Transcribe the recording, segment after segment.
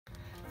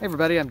Hey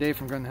everybody, I'm Dave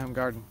from Grow in the Home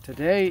Garden.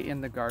 Today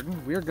in the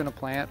garden we're going to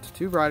plant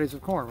two varieties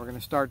of corn. We're going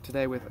to start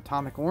today with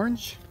Atomic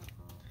Orange,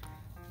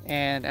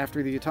 and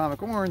after the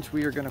Atomic Orange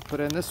we are going to put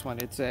in this one.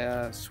 It's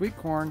a sweet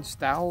corn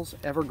Stowell's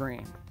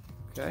Evergreen.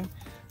 Okay,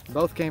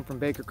 both came from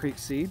Baker Creek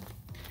seed,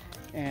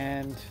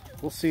 and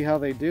we'll see how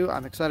they do.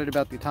 I'm excited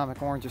about the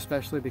Atomic Orange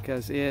especially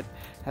because it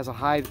has a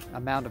high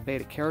amount of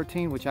beta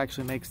carotene, which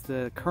actually makes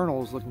the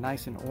kernels look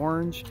nice and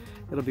orange.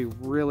 It'll be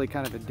really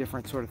kind of a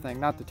different sort of thing,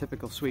 not the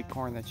typical sweet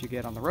corn that you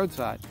get on the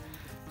roadside.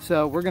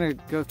 So we're going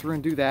to go through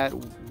and do that.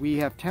 We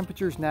have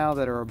temperatures now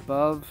that are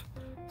above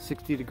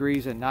 60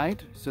 degrees at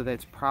night, so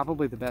that's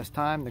probably the best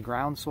time. The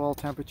ground soil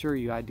temperature,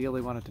 you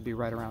ideally want it to be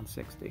right around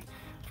 60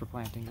 for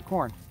planting the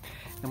corn.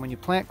 And when you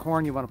plant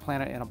corn, you want to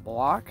plant it in a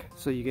block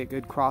so you get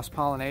good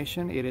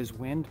cross-pollination. It is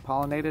wind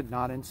pollinated,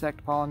 not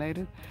insect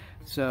pollinated.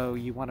 So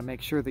you want to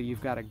make sure that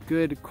you've got a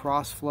good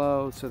cross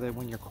flow so that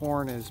when your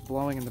corn is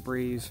blowing in the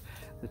breeze,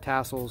 the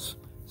tassels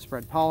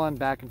spread pollen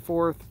back and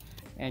forth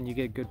and you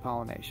get good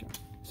pollination.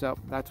 So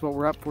that's what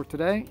we're up for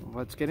today.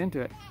 Let's get into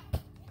it.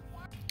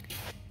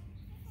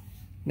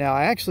 Now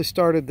I actually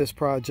started this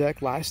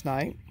project last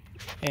night,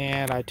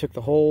 and I took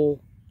the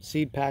whole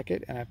seed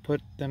packet and I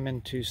put them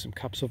into some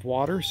cups of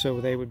water so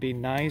they would be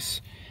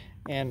nice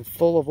and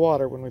full of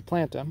water when we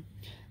plant them.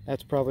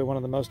 That's probably one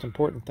of the most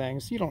important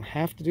things. You don't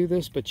have to do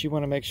this, but you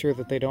want to make sure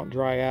that they don't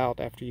dry out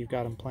after you've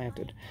got them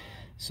planted.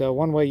 So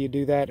one way you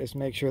do that is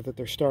make sure that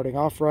they're starting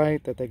off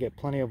right, that they get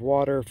plenty of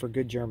water for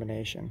good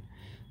germination.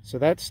 So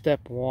that's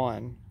step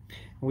one.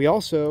 We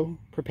also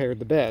prepared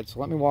the bed. So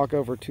let me walk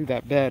over to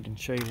that bed and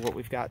show you what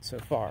we've got so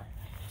far.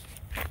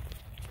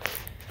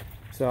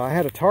 So I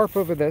had a tarp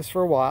over this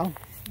for a while,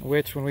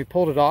 which when we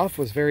pulled it off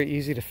was very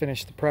easy to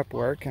finish the prep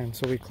work. And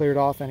so we cleared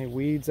off any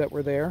weeds that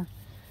were there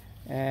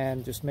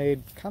and just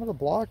made kind of a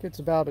block. It's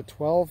about a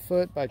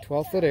 12-foot by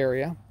 12-foot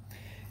area.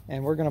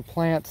 And we're going to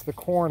plant the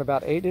corn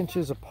about 8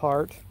 inches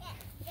apart,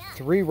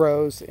 3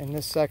 rows in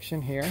this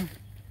section here.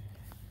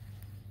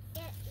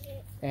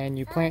 And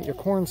you plant your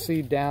corn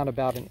seed down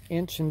about 1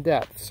 inch in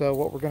depth. So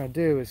what we're going to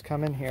do is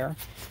come in here,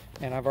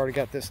 and I've already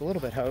got this a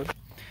little bit hoed,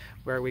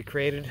 where we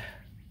created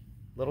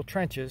little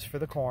trenches for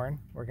the corn.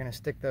 We're going to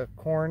stick the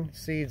corn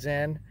seeds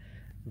in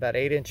about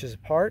 8 inches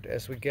apart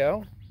as we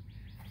go,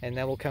 and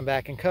then we'll come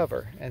back and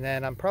cover. And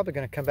then I'm probably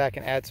going to come back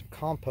and add some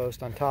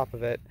compost on top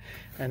of it,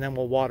 and then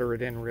we'll water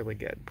it in really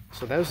good.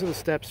 So those are the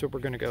steps that we're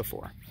going to go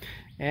for.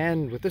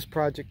 And with this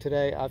project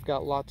today, I've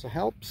got lots of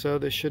help, so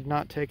this should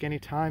not take any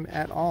time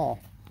at all.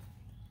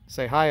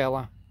 Say hi,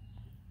 Ella.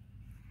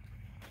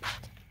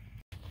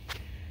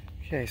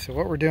 Okay, so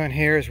what we're doing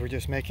here is we're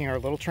just making our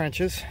little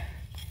trenches,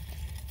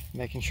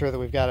 making sure that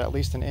we've got at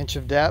least 1 inch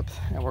of depth,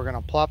 and we're going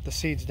to plop the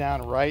seeds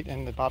down right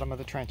in the bottom of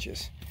the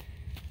trenches.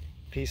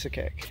 Piece of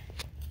cake.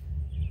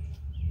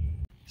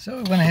 So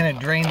we went ahead and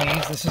drained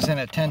these. This is in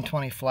a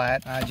 10-20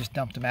 flat. I just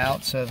dumped them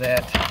out so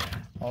that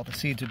all the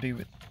seeds would be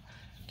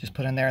just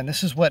put in there. And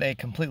this is what a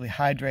completely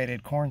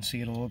hydrated corn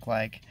seed will look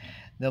like.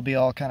 They'll be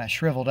all kind of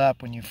shriveled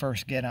up when you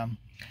first get them.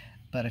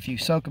 But if you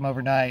soak them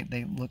overnight,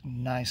 they look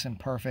nice and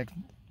perfect.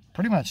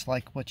 Pretty much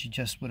like what you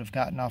just would have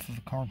gotten off of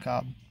a corn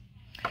cob.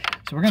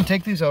 So we're going to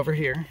take these over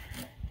here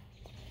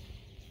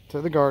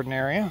to the garden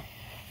area.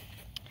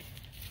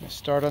 Let's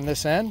start on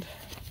this end.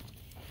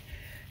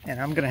 And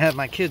I'm going to have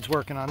my kids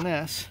working on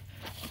this,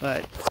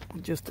 but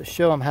just to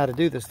show them how to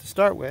do this to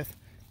start with,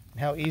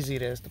 and how easy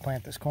it is to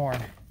plant this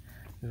corn,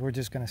 is we're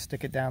just going to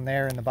stick it down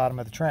there in the bottom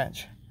of the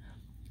trench.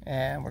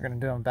 And we're going to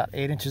do them about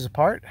 8 inches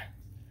apart.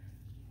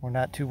 We're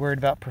not too worried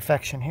about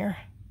perfection here.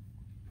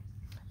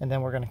 And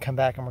then we're going to come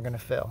back and we're going to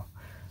fill.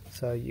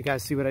 So you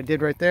guys see what I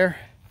did right there?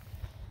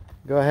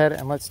 Go ahead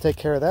and let's take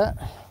care of that.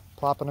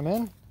 Plopping them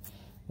in.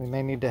 We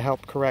may need to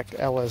help correct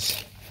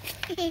Ella's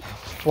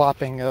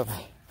flopping of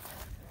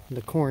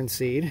the corn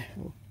seed.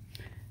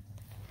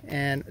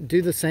 And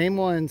do the same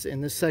ones in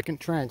this second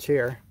trench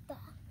here.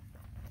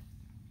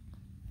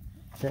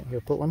 Okay, you'll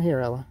put one here,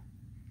 Ella.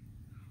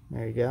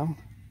 There you go.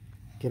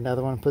 Get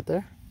another one and put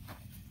there.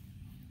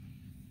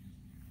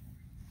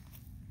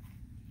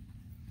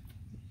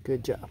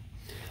 Good job.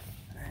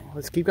 All right,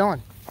 let's keep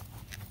going.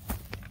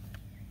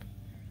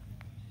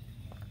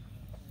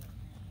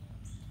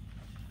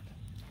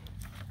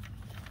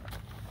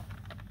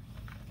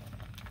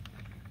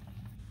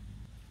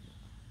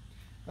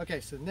 Okay,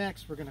 so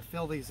next we're going to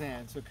fill these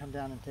in. So come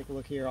down and take a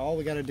look here. All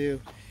we got to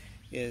do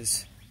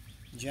is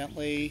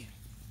gently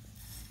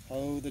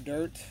hoe the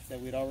dirt that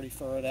we'd already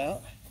furrowed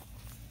out.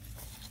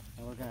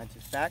 And we're going to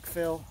just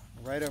backfill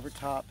right over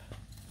top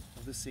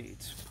of the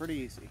seeds. Pretty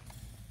easy.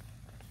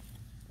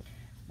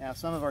 Now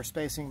some of our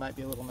spacing might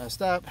be a little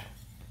messed up,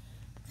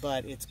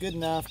 but it's good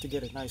enough to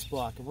get a nice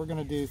block. And we're going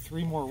to do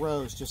 3 more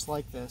rows just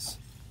like this,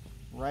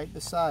 right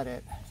beside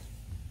it.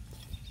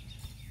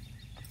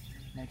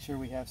 Make sure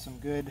we have some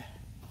good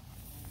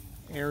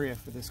area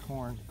for this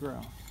corn to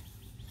grow.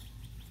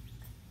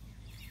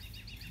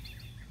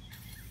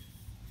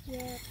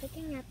 Yeah,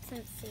 picking up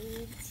some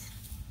seeds.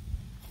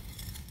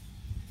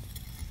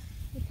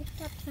 We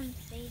picked up some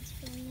seeds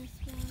from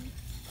this one.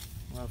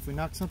 Well, if we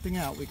knock something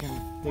out, we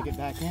can dig it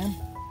back in.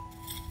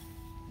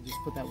 Just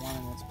put that one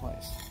in its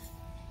place.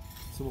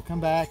 So we'll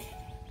come back,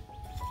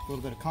 a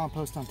little bit of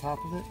compost on top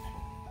of it,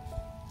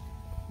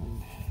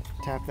 and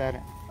tap that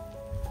in.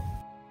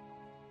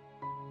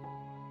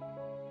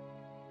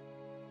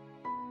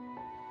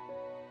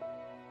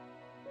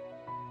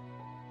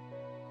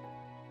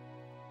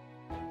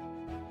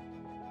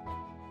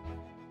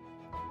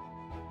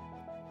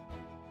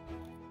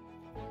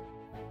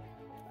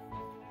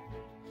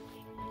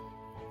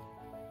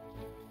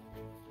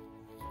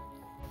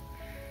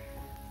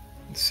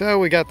 So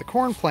we got the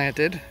corn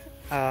planted.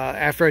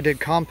 After I did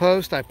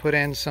compost, I put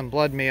in some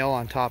blood meal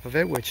on top of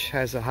it, which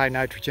has a high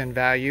nitrogen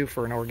value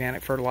for an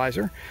organic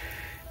fertilizer.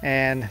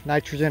 And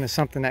nitrogen is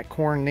something that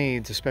corn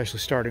needs, especially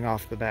starting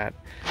off the bat.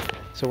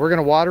 So we're going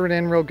to water it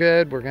in real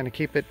good. We're going to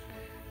keep it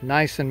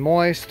nice and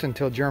moist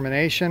until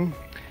germination.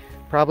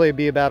 Probably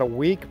be about a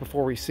week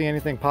before we see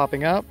anything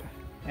popping up.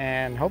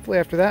 And hopefully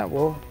after that,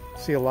 we'll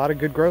see a lot of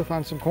good growth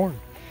on some corn.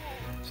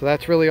 So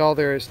that's really all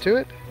there is to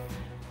it.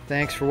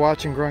 Thanks for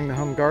watching Growing the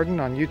Home Garden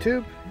on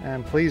YouTube,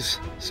 and please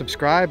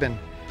subscribe and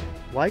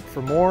like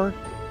for more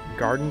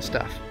garden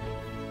stuff.